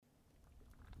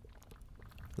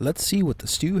Let's see what the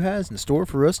stew has in store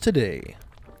for us today.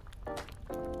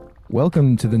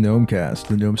 Welcome to the GNOMECAST,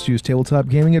 the Gnome Stew's tabletop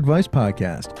gaming advice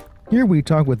podcast. Here we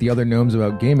talk with the other gnomes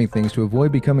about gaming things to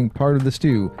avoid becoming part of the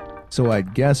stew, so I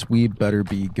guess we better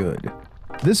be good.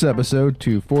 This episode,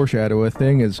 to foreshadow a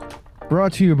thing, is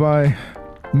brought to you by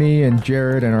me and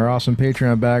Jared and our awesome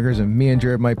Patreon backers, and me and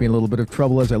Jared might be in a little bit of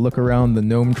trouble as I look around the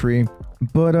gnome tree.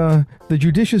 But the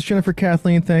judicious Jennifer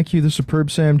Kathleen, thank you, the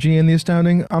superb Sam G, and the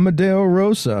astounding Amadeo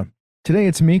Rosa. Today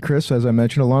it's me, Chris, as I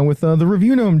mentioned, along with the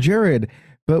review gnome, Jared,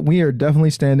 but we are definitely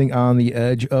standing on the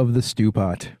edge of the stew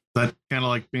pot. That kind of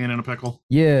like being in a pickle?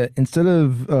 Yeah, instead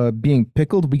of being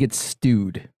pickled, we get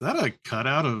stewed. Is that a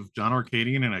cutout of John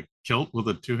Arcadian in a kilt with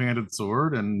a two-handed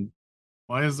sword? And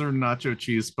why is there nacho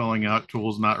cheese spelling out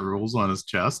tools not rules on his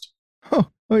chest?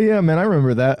 Oh yeah, man, I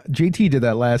remember that. JT did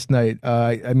that last night.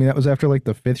 I mean, that was after like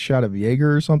the 5th shot of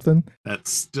Jaeger or something. That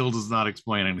still does not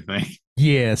explain anything.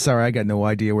 Yeah, sorry, I got no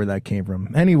idea where that came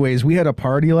from. Anyways, we had a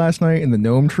party last night in the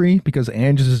gnome tree because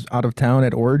Ange is out of town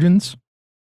at Origins.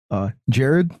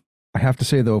 Jared, I have to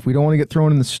say though, if we don't want to get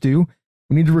thrown in the stew,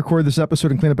 we need to record this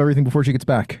episode and clean up everything before she gets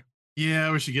back. Yeah,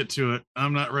 we should get to it.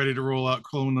 I'm not ready to roll out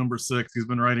clone number 6. He's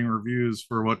been writing reviews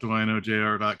for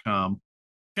whatdoiknowjr.com.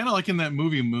 Kind of like in that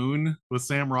movie Moon with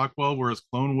Sam Rockwell, where his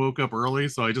clone woke up early,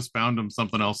 so I just found him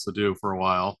something else to do for a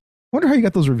while. I wonder how you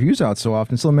got those reviews out so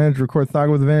often, still managed to record Thog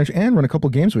with Advantage and run a couple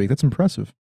games a week. That's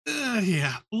impressive.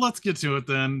 Yeah, let's get to it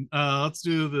then. Let's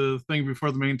do the thing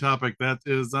before the main topic. That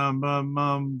is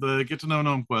the get to know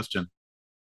gnome question.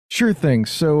 Sure thing.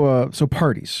 So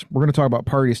parties. We're going to talk about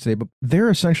parties today, but they're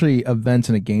essentially events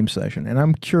in a game session. And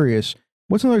I'm curious,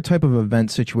 what's another type of event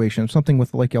situation, something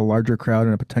with like a larger crowd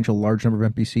and a potential large number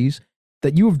of NPCs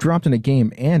that you have dropped in a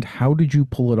game, and how did you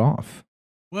pull it off?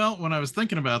 Well, when I was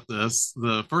thinking about this,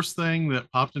 the first thing that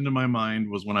popped into my mind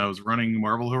was when I was running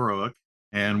Marvel Heroic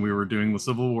and we were doing the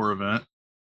Civil War event,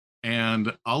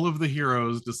 and all of the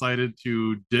heroes decided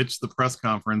to ditch the press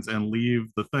conference and leave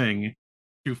the thing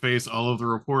to face all of the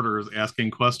reporters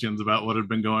asking questions about what had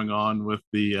been going on with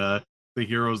the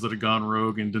heroes that had gone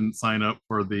rogue and didn't sign up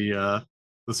for the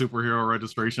Superhero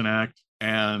Registration Act.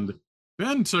 And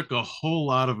Ben took a whole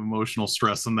lot of emotional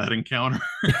stress in that encounter.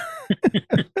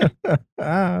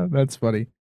 That's funny.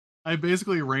 I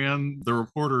basically ran the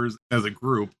reporters as a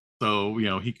group, so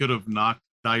he could have knocked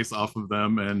dice off of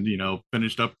them and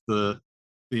finished up the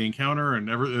encounter,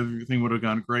 and everything would have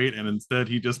gone great. And instead,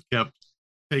 he just kept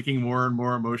taking more and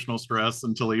more emotional stress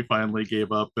until he finally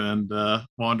gave up and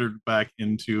wandered back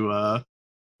into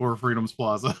Four Freedoms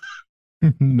Plaza.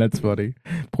 That's funny.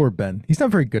 Poor Ben. He's not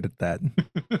very good at that.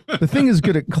 The thing is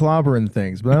good at clobbering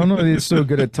things, but I don't know if he's so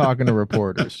good at talking to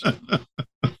reporters.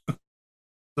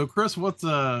 So, Chris, what's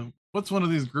one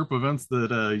of these group events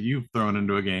that you've thrown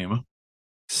into a game?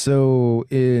 So,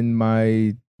 in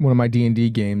one of my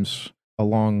D&D games a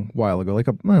long while ago,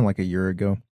 like a year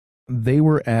ago, they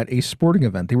were at a sporting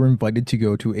event. They were invited to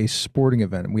go to a sporting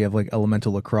event. We have like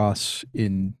elemental lacrosse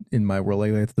in my world.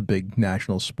 Like that's the big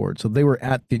national sport. So they were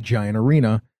at the giant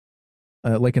arena,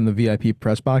 like in the VIP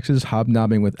press boxes,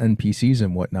 hobnobbing with NPCs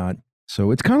and whatnot.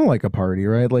 So it's kind of like a party,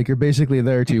 right? Like you're basically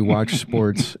there to watch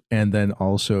sports and then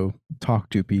also talk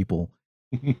to people.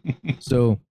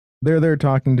 So they're there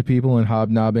talking to people and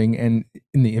hobnobbing, and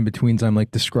in the in-betweens, I'm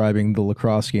like describing the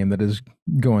lacrosse game that is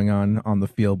going on the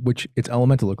field, which it's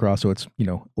elemental lacrosse, so it's,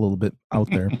 a little bit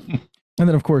out there. And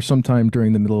then, of course, sometime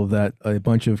during the middle of that, a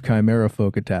bunch of Chimera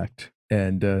folk attacked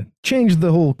and changed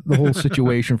the whole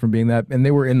situation from being that. And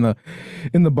they were in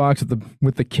the box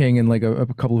with the king and like a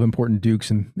couple of important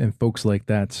dukes and folks like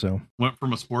that. So went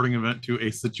from a sporting event to a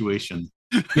situation.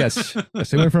 Yes.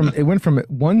 It went from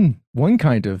one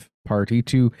kind of party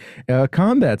to a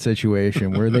combat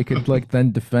situation where they could like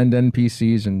then defend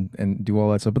NPCs and do all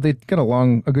that stuff. But they got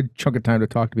a good chunk of time to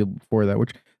talk to people before that,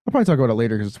 which I'll probably talk about it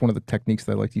later because it's one of the techniques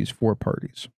that I like to use for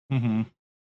parties. Mm-hmm.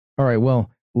 All right. Well,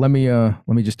 let me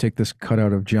just take this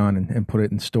cutout of John and put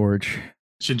it in storage.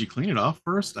 Should you clean it off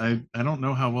first? I don't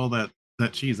know how well that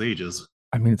cheese ages.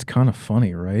 I mean, it's kind of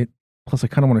funny, right? Plus, I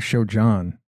kind of want to show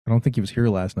John. I don't think he was here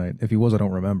last night. If he was, I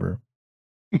don't remember.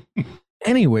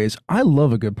 Anyways, I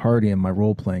love a good party in my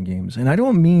role-playing games. And I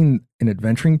don't mean an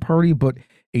adventuring party, but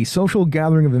a social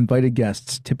gathering of invited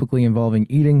guests, typically involving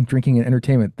eating, drinking, and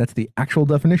entertainment. That's the actual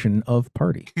definition of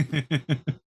party.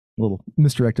 Little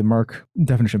misdirected mark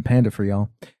definition panda for y'all.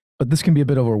 But this can be a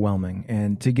bit overwhelming.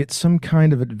 And to get some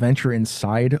kind of adventure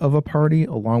inside of a party,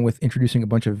 along with introducing a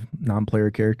bunch of non-player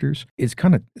characters, it's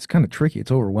kind of tricky.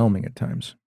 It's overwhelming at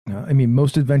times. I mean,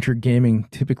 most adventure gaming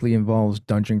typically involves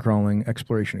dungeon crawling,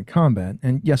 exploration, and combat.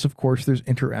 And yes, of course, there's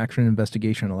interaction and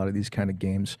investigation in a lot of these kind of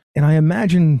games. And I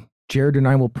imagine Jared and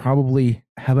I will probably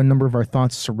have a number of our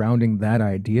thoughts surrounding that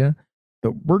idea,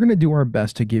 but we're going to do our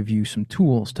best to give you some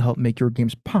tools to help make your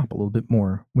games pop a little bit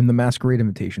more when the Masquerade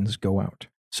invitations go out.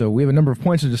 So we have a number of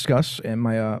points to discuss, and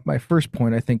my first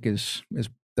point I think is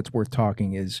that's worth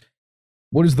talking is,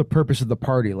 what is the purpose of the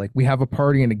party? Like, we have a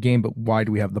party in a game, but why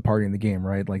do we have the party in the game,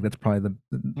 right? Like, that's probably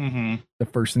the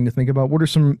first thing to think about. What are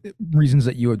some reasons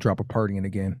that you would drop a party in a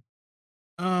game?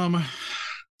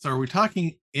 So are we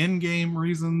talking in-game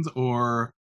reasons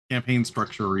or campaign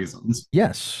structure reasons?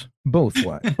 Yes, both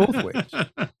ways,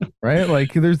 right?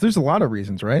 Like, there's a lot of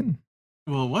reasons, right?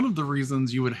 Well, one of the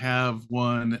reasons you would have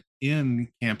one in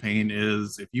campaign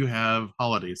is if you have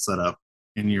holidays set up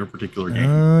in your particular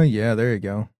game. Yeah, there you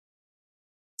go.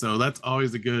 So that's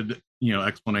always a good,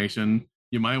 explanation.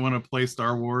 You might want to play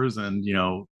Star Wars and,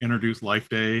 introduce Life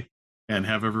Day and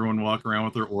have everyone walk around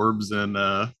with their orbs and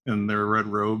their red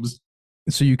robes.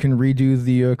 So you can redo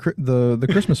the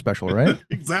Christmas special, right?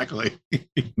 Exactly.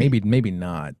 Maybe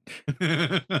not.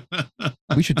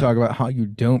 We should talk about how you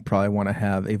don't probably want to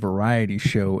have a variety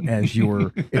show as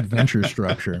your adventure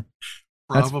structure.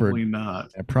 Probably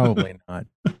not. Probably not.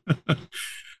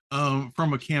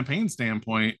 From a campaign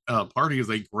standpoint, party is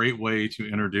a great way to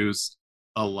introduce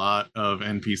a lot of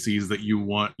NPCs that you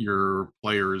want your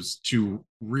players to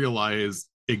realize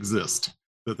exist,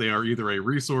 that they are either a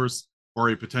resource or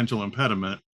a potential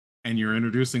impediment, and you're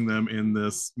introducing them in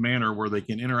this manner where they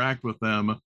can interact with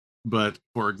them. But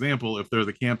for example, if they're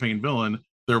the campaign villain,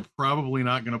 they're probably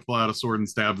not going to pull out a sword and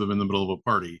stab them in the middle of a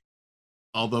party.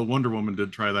 Although Wonder Woman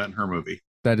did try that in her movie.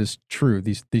 That is true.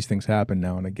 These things happen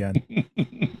now and again.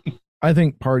 I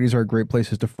think parties are great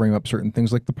places to frame up certain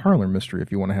things, like the parlor mystery,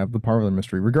 if you want to have the parlor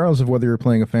mystery, regardless of whether you're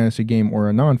playing a fantasy game or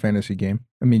a non-fantasy game.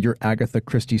 I mean, your Agatha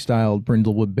Christie-style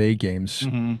Brindlewood Bay games,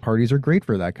 parties are great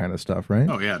for that kind of stuff, right?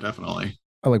 Oh, yeah, definitely.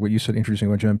 I like what you said, introducing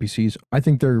a bunch of NPCs. I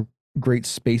think they're great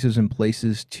spaces and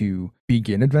places to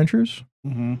begin adventures.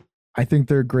 I think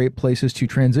they're great places to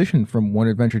transition from one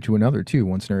adventure to another, too,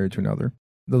 one scenario to another.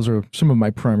 Those are some of my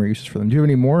primary uses for them. Do you have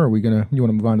any more, or you want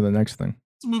to move on to the next thing?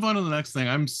 Let's move on to the next thing.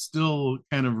 I'm still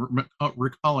kind of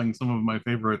recalling some of my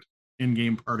favorite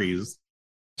in-game parties.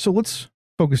 So let's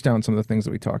focus down on some of the things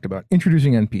that we talked about.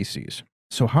 Introducing NPCs.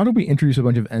 So how do we introduce a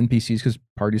bunch of NPCs? Because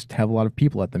parties have a lot of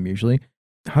people at them usually.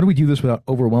 How do we do this without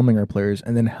overwhelming our players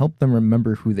and then help them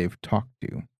remember who they've talked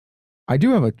to? I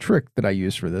do have a trick that I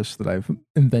use for this that I've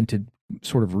invented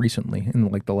sort of recently, in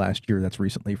like the last year. That's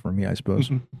recently for me, I suppose.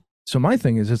 So my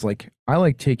thing is like, I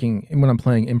like taking, when I'm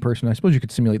playing in person, I suppose you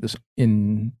could simulate this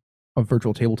in a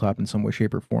virtual tabletop in some way,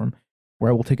 shape, or form,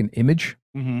 where I will take an image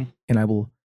and I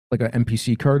will, like an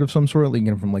NPC card of some sort,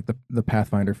 like, from like the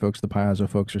Pathfinder folks, the Paizo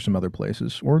folks, or some other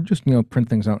places, or just, print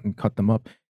things out and cut them up.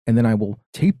 And then I will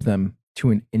tape them to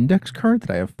an index card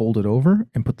that I have folded over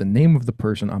and put the name of the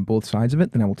person on both sides of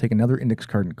it. Then I will take another index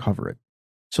card and cover it.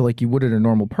 So like you would at a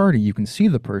normal party, you can see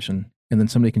the person, and then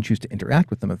somebody can choose to interact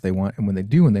with them if they want. And when they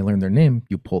do, and they learn their name,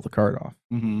 you pull the card off.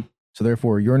 So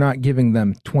therefore, you're not giving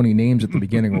them 20 names at the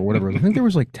beginning or whatever. I think there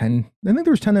was like 10. I think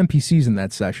there was 10 NPCs in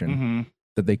that session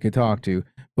that they could talk to.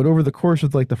 But over the course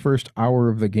of like the first hour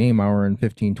of the game, hour and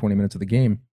 15, 20 minutes of the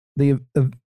game, they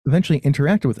eventually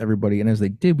interacted with everybody. And as they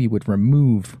did, we would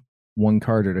remove one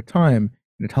card at a time,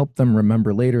 and it helped them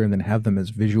remember later, and then have them as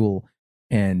visual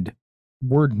and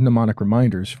word mnemonic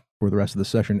reminders for the rest of the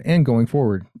session and going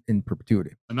forward in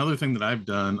perpetuity. Another thing that I've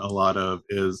done a lot of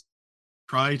is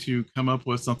try to come up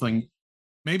with something,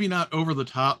 maybe not over the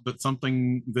top, but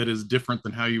something that is different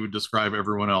than how you would describe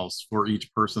everyone else for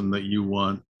each person that you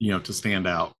want, to stand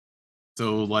out.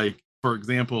 So like, for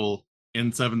example,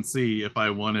 in 7C, if I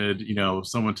wanted,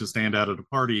 someone to stand out at a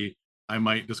party, I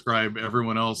might describe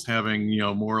everyone else having,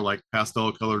 more like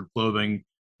pastel colored clothing,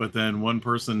 but then one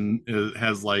person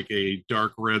has like a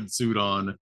dark red suit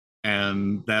on,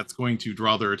 and that's going to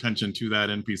draw their attention to that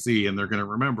NPC, and they're going to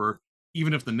remember,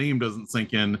 even if the name doesn't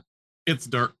sink in, it's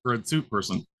dark red suit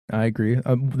person. I agree.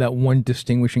 That one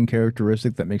distinguishing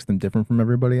characteristic that makes them different from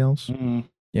everybody else.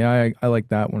 Yeah, I like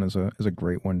that one as a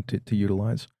great one to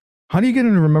utilize. How do you get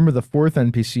them to remember the fourth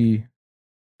NPC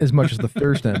as much as the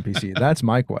first NPC? That's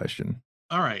my question.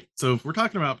 All right. So if we're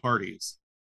talking about parties,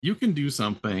 you can do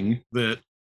something that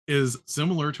is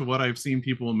similar to what I've seen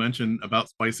people mention about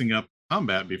spicing up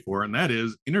combat before, and that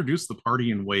is introduce the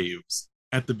party in waves.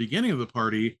 At the beginning of the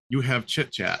party, you have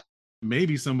chit chat.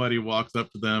 Maybe somebody walks up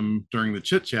to them during the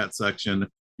chit chat section.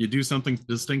 You do something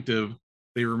distinctive.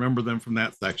 They remember them from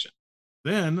that section.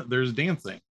 Then there's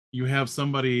dancing. You have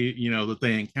somebody, that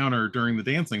they encounter during the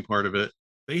dancing part of it.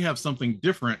 They have something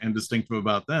different and distinctive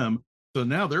about them. So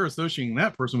now they're associating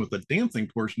that person with the dancing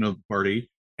portion of the party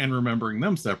and remembering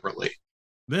them separately.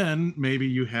 Then maybe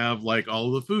you have like all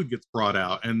of the food gets brought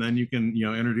out, and then you can,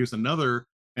 introduce another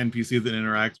NPC that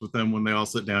interacts with them when they all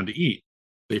sit down to eat.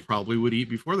 They probably would eat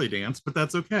before they dance, but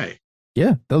that's okay.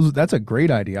 Yeah, that's a great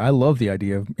idea. I love the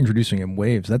idea of introducing in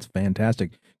waves. That's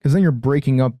fantastic because then you're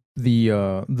breaking up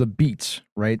the beats,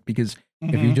 right? Because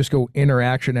if you Mhm. just go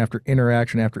interaction after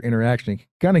interaction after interaction, you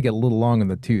kind of get a little long in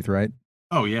the tooth, right?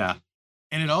 Oh, yeah.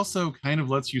 And it also kind of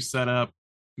lets you set up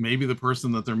maybe the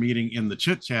person that they're meeting in the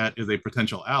chit chat is a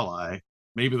potential ally.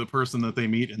 Maybe the person that they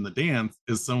meet in the dance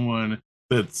is someone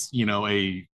that's,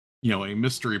 a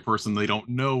mystery person. They don't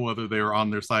know whether they're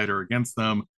on their side or against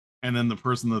them. And then the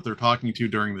person that they're talking to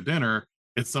during the dinner,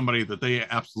 it's somebody that they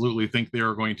absolutely think they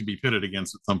are going to be pitted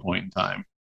against at some point in time.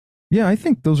 Yeah, I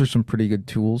think those are some pretty good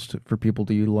tools for people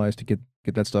to utilize to get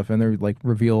that stuff in there. Like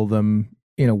reveal them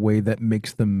in a way that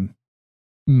makes them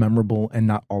memorable and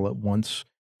not all at once,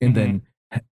 and Hmm. then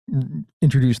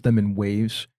introduce them in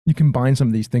waves. You combine some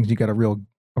of these things, you got a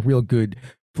real good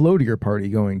flow to your party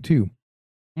going too.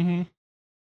 Hmm.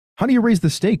 How do you raise the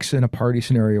stakes in a party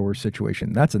scenario or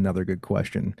situation? That's another good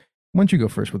question. Why don't you go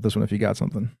first with this one if you got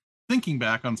something? Thinking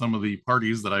back on some of the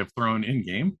parties that I've thrown in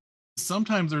game,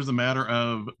 sometimes there's a matter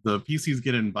of the PCs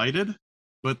get invited,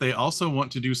 but they also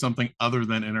want to do something other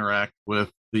than interact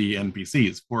with the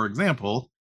NPCs. For example,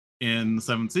 in the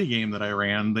 7th Sea game that I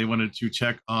ran, they wanted to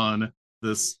check on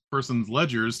this person's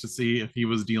ledgers to see if he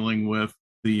was dealing with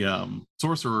the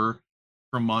sorcerer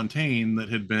from Montaigne that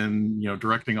had been,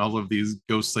 directing all of these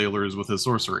ghost sailors with his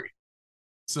sorcery.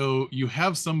 So you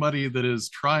have somebody that is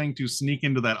trying to sneak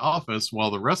into that office while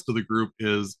the rest of the group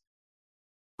is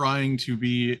trying to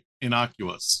be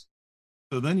innocuous.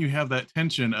 So then you have that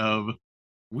tension of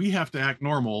we have to act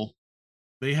normal.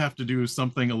 They have to do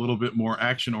something a little bit more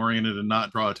action oriented and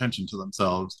not draw attention to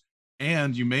themselves.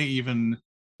 And you may even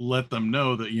let them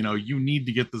know that, you need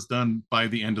to get this done by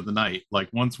the end of the night. Like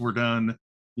once we're done,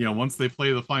 once they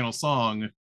play the final song,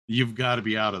 you've got to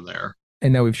be out of there.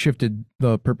 And now we've shifted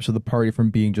the purpose of the party from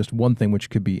being just one thing,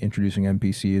 which could be introducing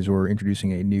NPCs or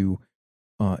introducing a new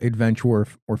adventure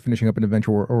or finishing up an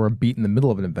adventure or a beat in the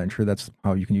middle of an adventure. That's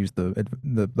how you can use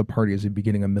the party as a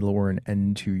beginning, a middle, or an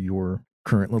end to your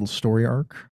current little story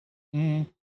arc. Mm.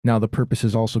 Now the purpose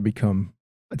has also become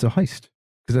it's a heist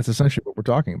because that's essentially what we're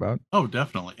talking about. Oh,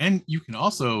 definitely. And you can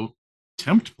also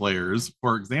tempt players.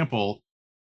 For example,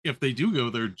 if they do go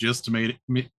there just to meet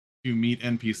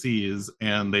NPCs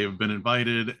and they've been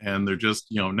invited and they're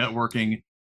just, networking,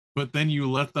 but then you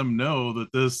let them know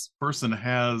that this person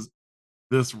has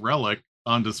this relic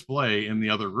on display in the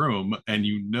other room and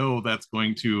that's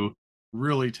going to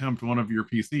really tempt one of your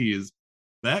PCs,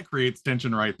 that creates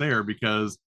tension right there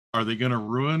because are they going to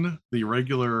ruin the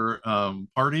regular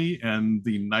party and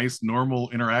the nice normal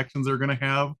interactions they're going to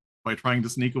have by trying to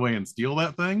sneak away and steal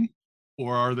that thing,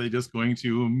 or are they just going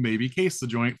to maybe case the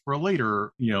joint for a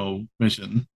later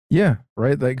mission? Yeah,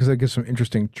 right. Because that gives some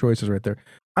interesting choices right there.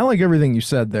 I like everything you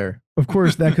said there. Of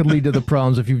course, that could lead to the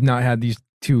problems if you've not had these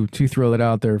two to throw that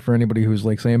out there for anybody who's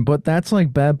like saying, but that's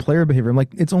like bad player behavior. I'm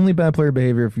like, it's only bad player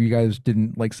behavior if you guys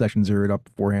didn't like session zero it up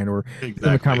beforehand or have a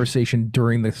Exactly. conversation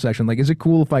during the session. Like, is it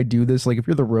cool if I do this? Like, if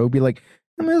you're the rogue, be like,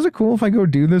 I mean, is it cool if I go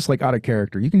do this like out of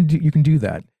character? You can do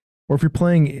that. Or if you're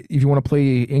playing, if you want to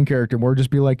play in character more, just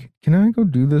be like, can I go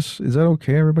do this? Is that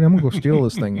okay, everybody? I'm gonna go steal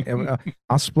this thing.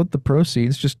 I'll split the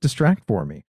proceeds. Just distract for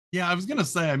me. Yeah, I was gonna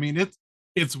say, I mean,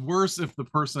 it's worse if the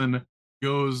person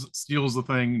goes, steals the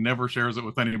thing, never shares it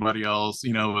with anybody else,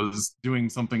 is doing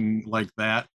something like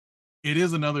that. It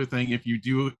is another thing if you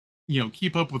do,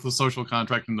 keep up with the social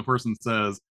contract and the person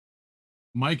says,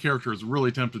 my character is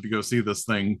really tempted to go see this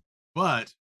thing,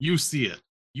 but you see it.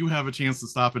 You have a chance to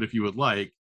stop it if you would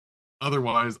like.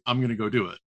 Otherwise, I'm going to go do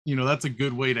it. That's a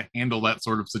good way to handle that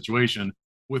sort of situation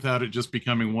without it just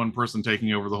becoming one person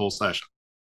taking over the whole session.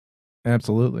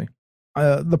 Absolutely.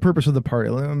 The purpose of the party.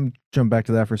 Let me jump back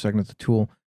to that for a second. It's a tool.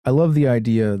 I love the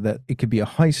idea that it could be a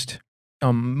heist.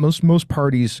 Most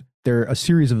parties, they're a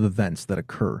series of events that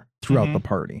occur throughout the Mm-hmm.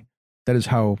 party. That is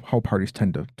how parties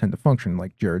tend to function.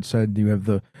 Like Jared said, you have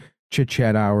the chit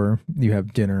chat hour, you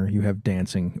have dinner, you have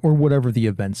dancing, or whatever the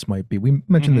events might be. We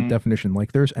mentioned the Mm-hmm. definition.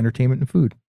 Like there's entertainment and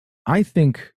food. I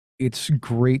think it's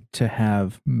great to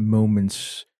have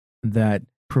moments that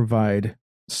provide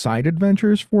side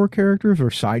adventures for characters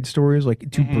or side stories, like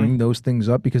to Mm-hmm. bring those things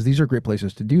up because these are great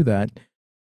places to do that,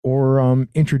 or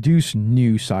introduce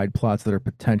new side plots that are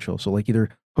potential. So, like either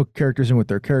hook characters in with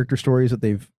their character stories that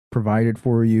they've provided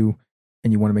for you,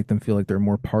 and you want to make them feel like they're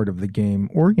more part of the game,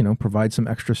 or provide some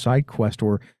extra side quest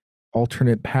or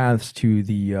alternate paths to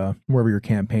the wherever your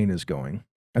campaign is going.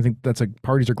 I think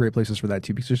parties are great places for that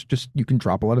too because there's just you can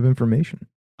drop a lot of information.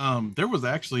 There was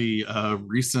actually a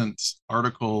recent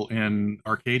article in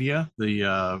Arcadia,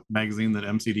 the magazine that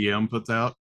MCDM puts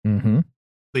out. Mm-hmm.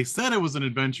 They said it was an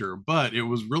adventure, but it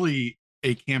was really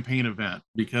a campaign event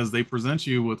because they present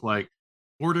you with like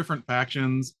 4 different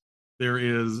factions. There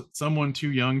is someone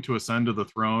too young to ascend to the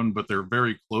throne, but they're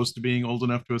very close to being old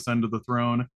enough to ascend to the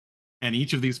throne. And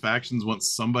each of these factions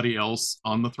wants somebody else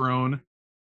on the throne.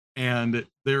 And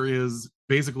there is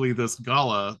basically this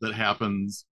gala that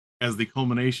happens as the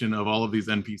culmination of all of these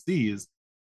NPCs.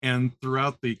 And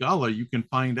throughout the gala, you can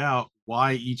find out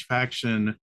why each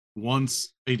faction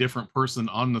wants a different person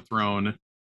on the throne.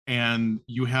 And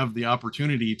you have the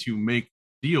opportunity to make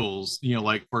deals.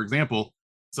 Like, for example,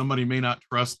 somebody may not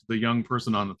trust the young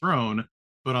person on the throne,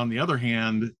 but on the other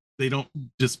hand, they don't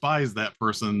despise that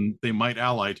person. They might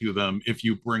ally to them if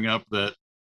you bring up that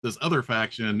this other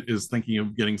faction is thinking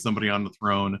of getting somebody on the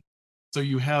throne. So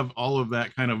you have all of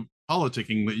that kind of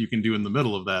politicking that you can do in the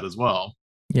middle of that as well.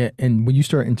 Yeah, and when you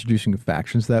start introducing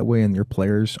factions that way and your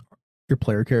player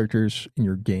characters in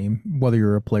your game, whether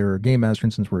you're a player or a game master,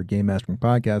 and since we're a game mastering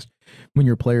podcast, when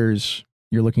your players,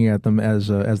 you're looking at them as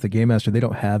the game master, they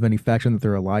don't have any faction that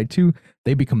they're allied to,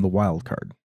 they become the wild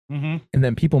card. Mm-hmm. And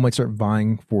then people might start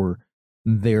vying for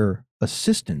their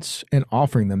assistance and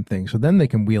offering them things, so then they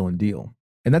can wheel and deal.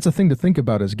 And that's a thing to think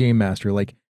about as game master.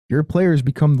 Like, your players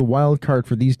become the wild card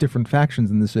for these different factions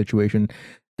in this situation.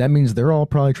 That means they're all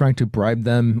probably trying to bribe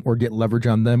them or get leverage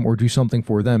on them or do something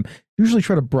for them. Usually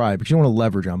try to bribe, because you don't want to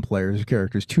leverage on players or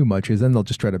characters too much, because then they'll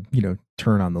just try to,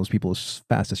 turn on those people as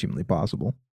fast as humanly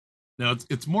possible. No,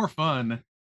 it's more fun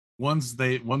once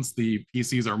the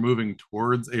PCs are moving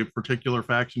towards a particular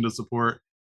faction to support,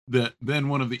 that then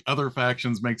one of the other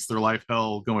factions makes their life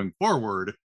hell going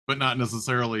forward, but not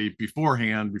necessarily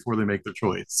beforehand before they make their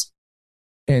choice.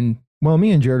 And well,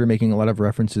 me and Jared are making a lot of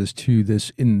references to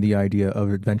this in the idea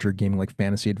of adventure gaming, like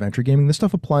fantasy adventure gaming. This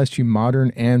stuff applies to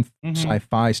modern and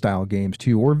sci-fi style games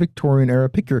too, or Victorian era.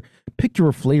 Pick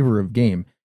your flavor of game.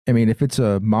 I mean, if it's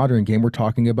a modern game, we're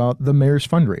talking about the Mayor's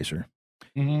Fundraiser.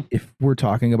 Mm-hmm. If we're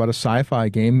talking about a sci-fi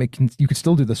game, you could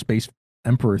still do the Space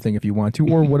Emperor thing if you want to,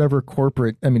 or whatever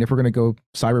corporate. I mean, if we're going to go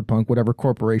cyberpunk, whatever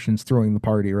corporation's throwing the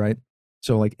party, right?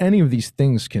 So, like, any of these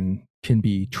things can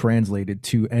be translated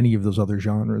to any of those other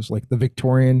genres. Like the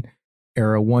Victorian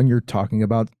era one, you're talking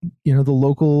about, the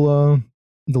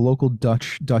local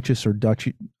duchess or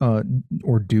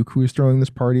or duke who is throwing this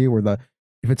party, or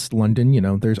if it's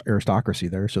London, there's aristocracy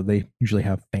there, so they usually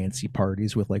have fancy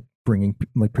parties with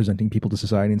presenting people to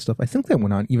society and stuff. I think that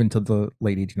went on even to the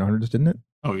late 1800s, didn't it?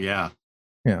 Oh yeah.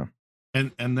 Yeah.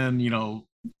 And then,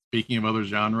 speaking of other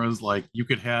genres, like you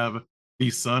could have the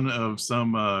son of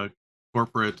some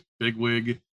corporate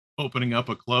bigwig opening up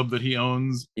a club that he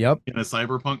owns in a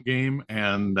cyberpunk game,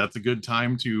 and that's a good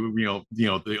time to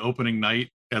the opening night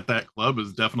at that club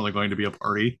is definitely going to be a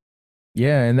party.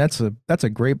 Yeah, and that's a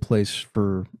great place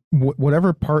for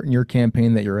whatever part in your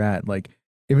campaign that you're at. Like,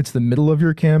 if it's the middle of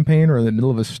your campaign or the middle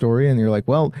of a story, and you're like,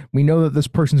 well, we know that this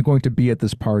person's going to be at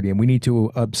this party, and we need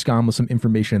to abscond with some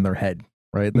information in their head,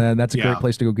 right? That's a great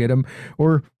place to go get them.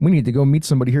 Or we need to go meet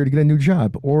somebody here to get a new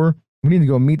job, or we need to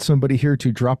go meet somebody here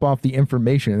to drop off the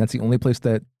information, and that's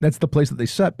the place that they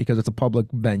set because it's a public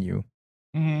venue.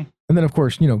 Mm-hmm. And then, of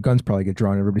course, guns probably get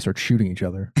drawn and everybody starts shooting each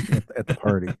other at the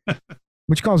party,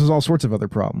 which causes all sorts of other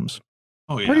problems.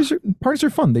 Oh yeah. Parties are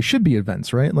fun. They should be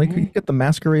events, right? Like, you get the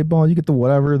masquerade ball, you get the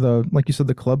whatever, like you said,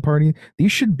 the club party.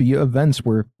 These should be events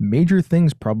where major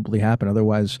things probably happen.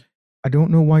 Otherwise, I don't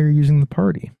know why you're using the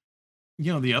party.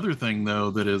 The other thing,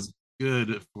 though, that is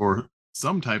good for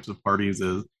some types of parties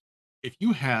is if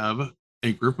you have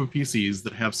a group of PCs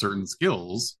that have certain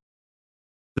skills,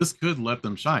 this could let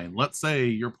them shine. Let's say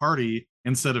your party,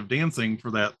 instead of dancing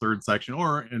for that third section,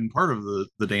 or in part of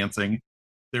the dancing,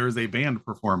 there is a band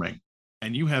performing,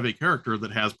 and you have a character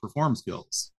that has perform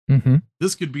skills. Mm-hmm.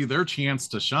 This could be their chance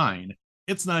to shine.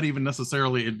 It's not even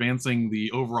necessarily advancing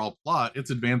the overall plot. It's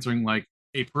advancing like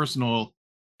a personal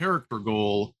character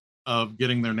goal of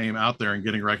getting their name out there and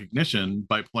getting recognition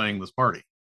by playing this party.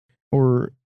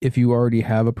 Or if you already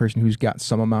have a person who's got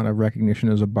some amount of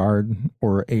recognition as a bard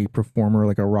or a performer,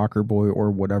 like a rocker boy or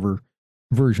whatever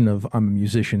version of I'm a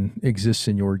musician exists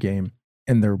in your game,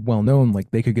 and they're well known,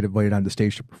 like they could get invited onto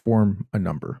stage to perform a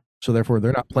number. So therefore,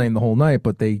 they're not playing the whole night,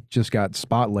 but they just got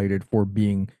spotlighted for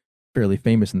being fairly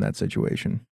famous in that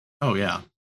situation. Oh yeah.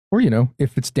 Or,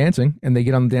 if it's dancing and they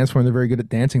get on the dance floor and they're very good at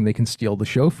dancing, they can steal the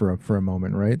show for a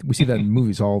moment, right? We see that in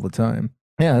movies all the time.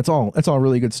 Yeah, that's all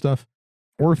really good stuff.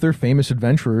 Or if they're famous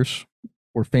adventurers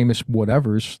or famous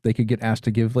whatevers, they could get asked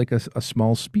to give like a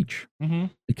small speech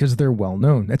because they're well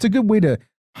known. That's a good way to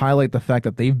highlight the fact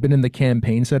that they've been in the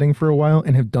campaign setting for a while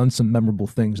and have done some memorable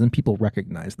things, and people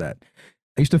recognize that.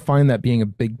 I used to find that being a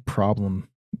big problem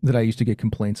that I used to get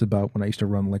complaints about when I used to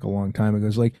run like a long time ago.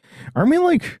 It's like, aren't we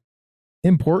like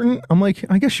important? I'm like,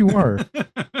 I guess you are.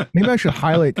 Maybe I should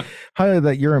highlight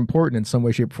that you're important in some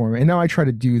way, shape, or form. And now I try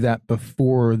to do that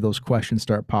before those questions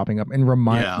start popping up and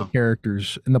remind the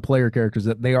characters and the player characters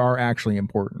that they are actually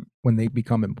important when they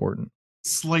become important.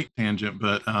 Slight tangent,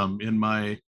 but in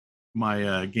my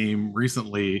game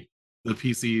recently, the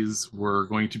PCs were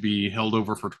going to be held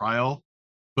over for trial,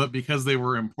 but because they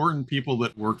were important people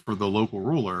that worked for the local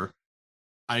ruler,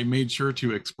 I made sure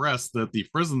to express that the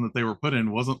prison that they were put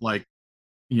in wasn't like,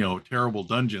 terrible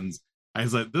dungeons. I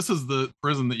said, this is the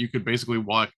prison that you could basically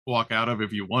walk out of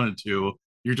if you wanted to.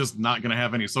 You're just not going to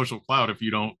have any social clout if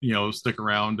you don't, stick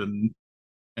around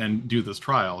and do this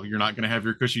trial. You're not going to have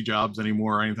your cushy jobs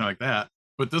anymore or anything like that.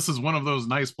 But this is one of those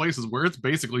nice places where it's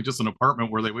basically just an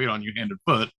apartment where they wait on you hand and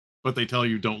foot, but they tell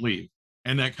you don't leave.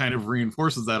 And that kind of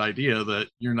reinforces that idea that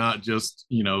you're not just,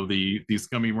 the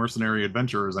scummy mercenary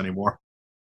adventurers anymore.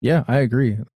 Yeah, I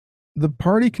agree. The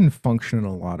party can function in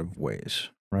a lot of ways,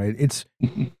 right? It's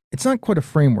not quite a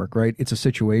framework, right? It's a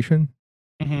situation.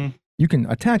 Mm-hmm. You can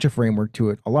attach a framework to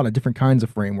it, a lot of different kinds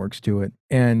of frameworks to it,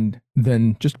 and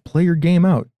then just play your game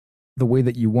out the way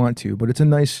that you want to. But it's a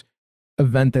nice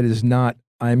event that is not,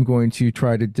 I'm going to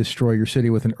try to destroy your city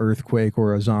with an earthquake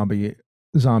or a zombie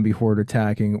horde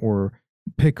attacking, or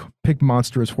pick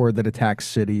monstrous horde that attacks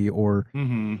city, or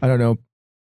I don't know,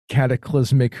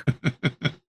 cataclysmic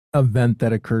event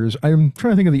that occurs. I'm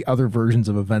trying to think of the other versions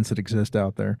of events that exist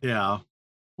out there. Yeah.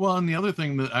 Well, and the other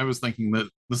thing that I was thinking, that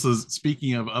this is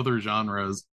speaking of other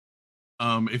genres,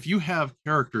 if you have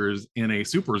characters in a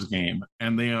supers game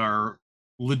and they are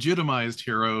legitimized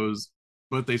heroes,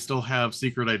 but they still have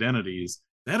secret identities,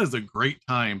 that is a great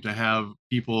time to have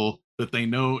people that they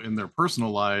know in their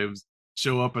personal lives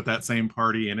show up at that same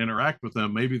party and interact with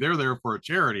them. Maybe they're there for a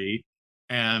charity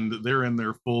and they're in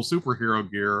their full superhero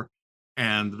gear,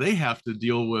 and they have to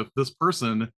deal with this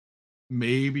person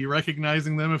maybe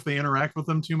recognizing them if they interact with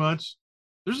them too much.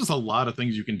 There's just a lot of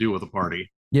things you can do with a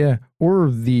party. Yeah. Or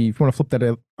if you want to flip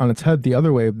that on its head the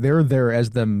other way, they're there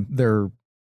as their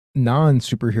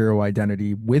non-superhero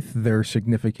identity with their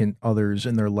significant others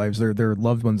in their lives, their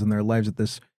loved ones in their lives at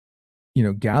this,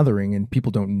 gathering, and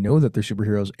people don't know that they're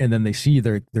superheroes, and then they see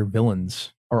their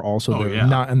villains are also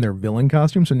not in their villain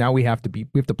costume. So now we have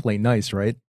to play nice,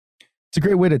 right? It's a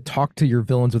great way to talk to your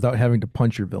villains without having to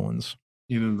punch your villains.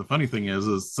 The funny thing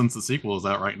is since the sequel is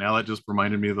out right now, that just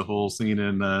reminded me of the whole scene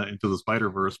in Into the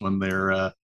Spider-Verse when they're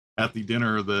at the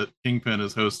dinner that Kingpin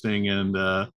is hosting,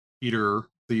 and Peter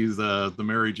sees the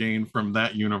Mary Jane from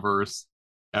that universe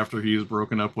after he's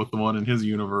broken up with the one in his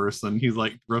universe, and he's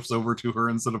like drifts over to her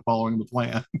instead of following the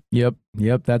plan. Yep,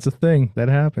 that's a thing that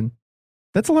happened.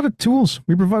 That's a lot of tools.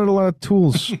 We provided a lot of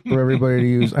tools for everybody to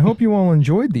use. I hope you all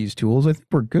enjoyed these tools. I think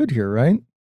we're good here, right?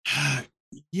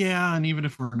 Yeah, and even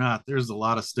if we're not, there's a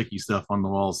lot of sticky stuff on the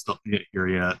walls still here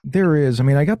yet. There is. I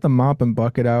mean, I got the mop and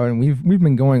bucket out, and we've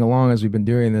been going along as we've been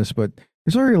doing this, but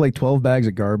there's already like 12 bags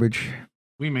of garbage.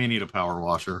 We may need a power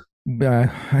washer.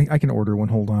 I can order one.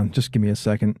 Hold on. Just give me a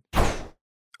second.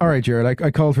 All right, Jared,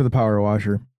 I called for the power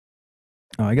washer.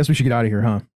 I guess we should get out of here,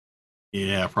 huh?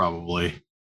 Yeah, probably.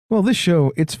 Well, this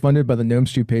show, it's funded by the Gnome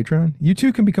Stew Patreon. You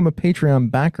too can become a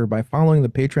Patreon backer by following the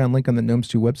Patreon link on the Gnome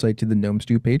Stew website to the Gnome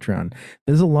Stew Patreon.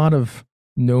 There's a lot of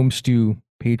Gnome Stew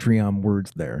Patreon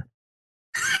words there.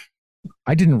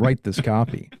 I didn't write this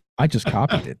copy. I just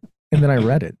copied it, and then I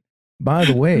read it. By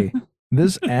the way,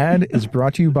 this ad is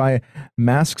brought to you by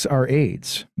Masks Are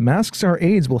Aids. Masks Are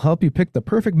Aids will help you pick the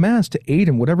perfect mask to aid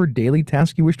in whatever daily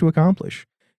task you wish to accomplish.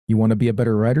 You want to be a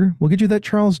better writer? We'll get you that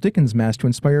Charles Dickens mask to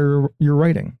inspire your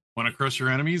writing. Want to crush your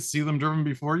enemies, see them driven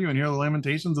before you, and hear the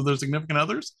lamentations of their significant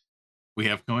others? We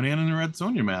have Conan and Red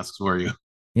Sonja masks for you.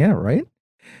 Yeah, right?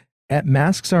 At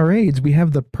Masks Are Aids, we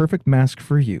have the perfect mask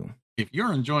for you. If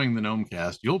you're enjoying the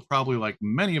GNOMECAST, you'll probably like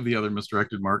many of the other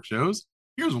Misdirected Mark shows.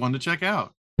 Here's one to check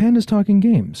out. Pandas Talking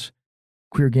Games.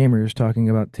 Queer gamers talking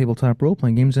about tabletop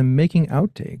role-playing games and making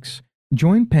outtakes.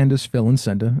 Join Pandas, Phil, and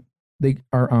Senda. They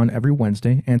are on every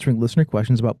Wednesday, answering listener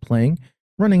questions about playing,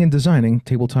 running, and designing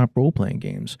tabletop role-playing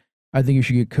games. I think you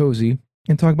should get cozy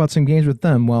and talk about some games with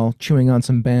them while chewing on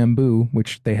some bamboo,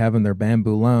 which they have in their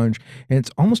bamboo lounge, and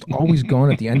it's almost always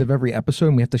gone at the end of every episode,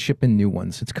 and we have to ship in new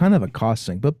ones. It's kind of a cost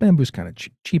thing, but bamboo's kind of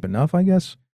cheap enough, I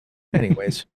guess.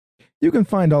 Anyways, you can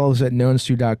find all of us at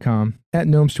gnomestew.com, at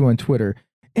gnomestew on Twitter,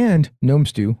 and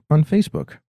gnomestew on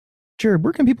Facebook. Jared,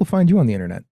 where can people find you on the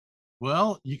internet?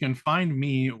 Well, you can find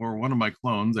me or one of my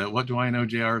clones at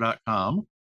whatdoiknowjr.com.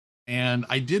 And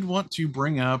I did want to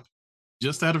bring up,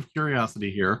 just out of curiosity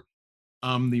here,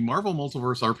 the Marvel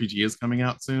Multiverse RPG is coming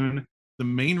out soon. The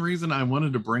main reason I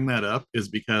wanted to bring that up is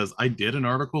because I did an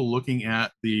article looking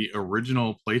at the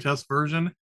original playtest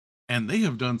version, and they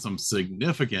have done some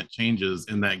significant changes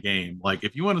in that game. Like,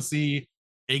 if you want to see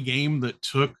a game that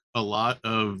took a lot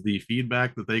of the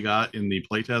feedback that they got in the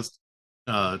playtest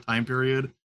time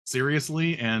period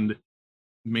seriously and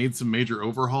made some major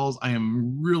overhauls, I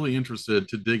am really interested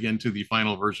to dig into the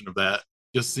final version of that,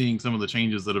 just seeing some of the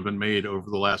changes that have been made over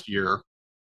the last year.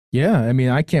 Yeah, I mean,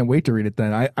 I can't wait to read it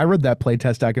then. I read that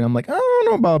playtest deck and I'm like, I don't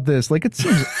know about this. Like, it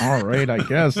seems all right, I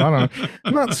guess. I don't know.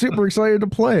 I'm not super excited to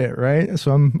play it, right?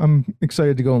 So I'm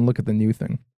excited to go and look at the new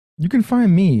thing. You can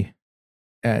find me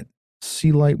at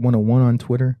CLight101 on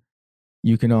Twitter.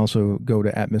 You can also go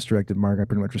to @misdirectedmark. I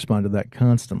pretty much respond to that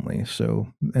constantly.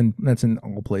 So, and that's in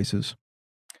all places.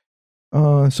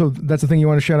 So that's the thing you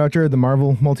want to shout out, Jared, the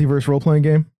Marvel Multiverse role-playing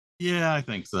game? Yeah, I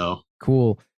think so.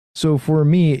 Cool. So for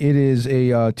me, it is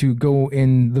a to go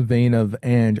in the vein of,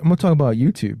 and I'm gonna talk about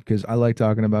YouTube because I like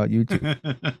talking about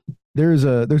YouTube. There's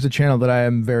a channel that I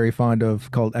am very fond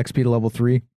of called XP to Level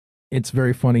 3. It's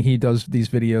very funny. He does these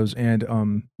videos,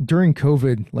 and during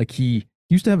COVID, like he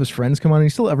used to have his friends come on, and he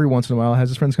still every once in a while has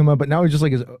his friends come on, but now he's just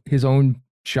like his own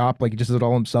shop, like he just does it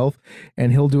all himself,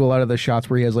 and he'll do a lot of the shots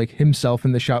where he has like himself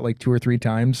in the shot like 2 or 3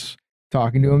 times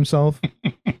talking to himself.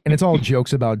 And it's all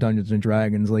jokes about Dungeons and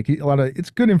Dragons. Like a lot of, it's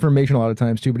good information a lot of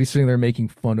times too, but he's sitting there making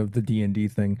fun of the D&D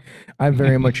thing. I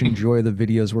very much enjoy the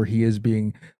videos where he is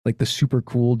being like the super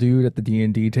cool dude at the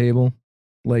D&D table.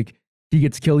 Like he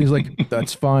gets killed, he's like,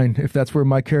 that's fine. If that's where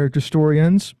my character story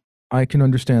ends, I can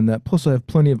understand that. Plus I have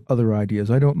plenty of other ideas.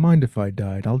 I don't mind if I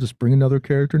died. I'll just bring another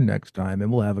character next time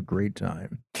and we'll have a great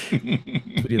time. These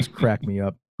videos crack me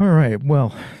up. All right,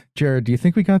 well, Jared, do you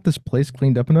think we got this place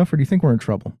cleaned up enough, or do you think we're in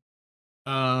trouble?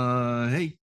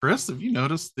 Hey, Chris, have you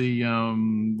noticed the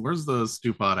where's the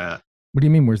stew pot at? What do you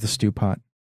mean, where's the stew pot?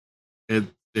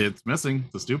 It's missing.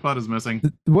 The stew pot is missing.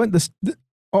 What?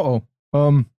 Uh-oh.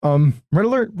 Red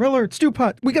alert, stew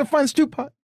pot. We gotta find the stew pot.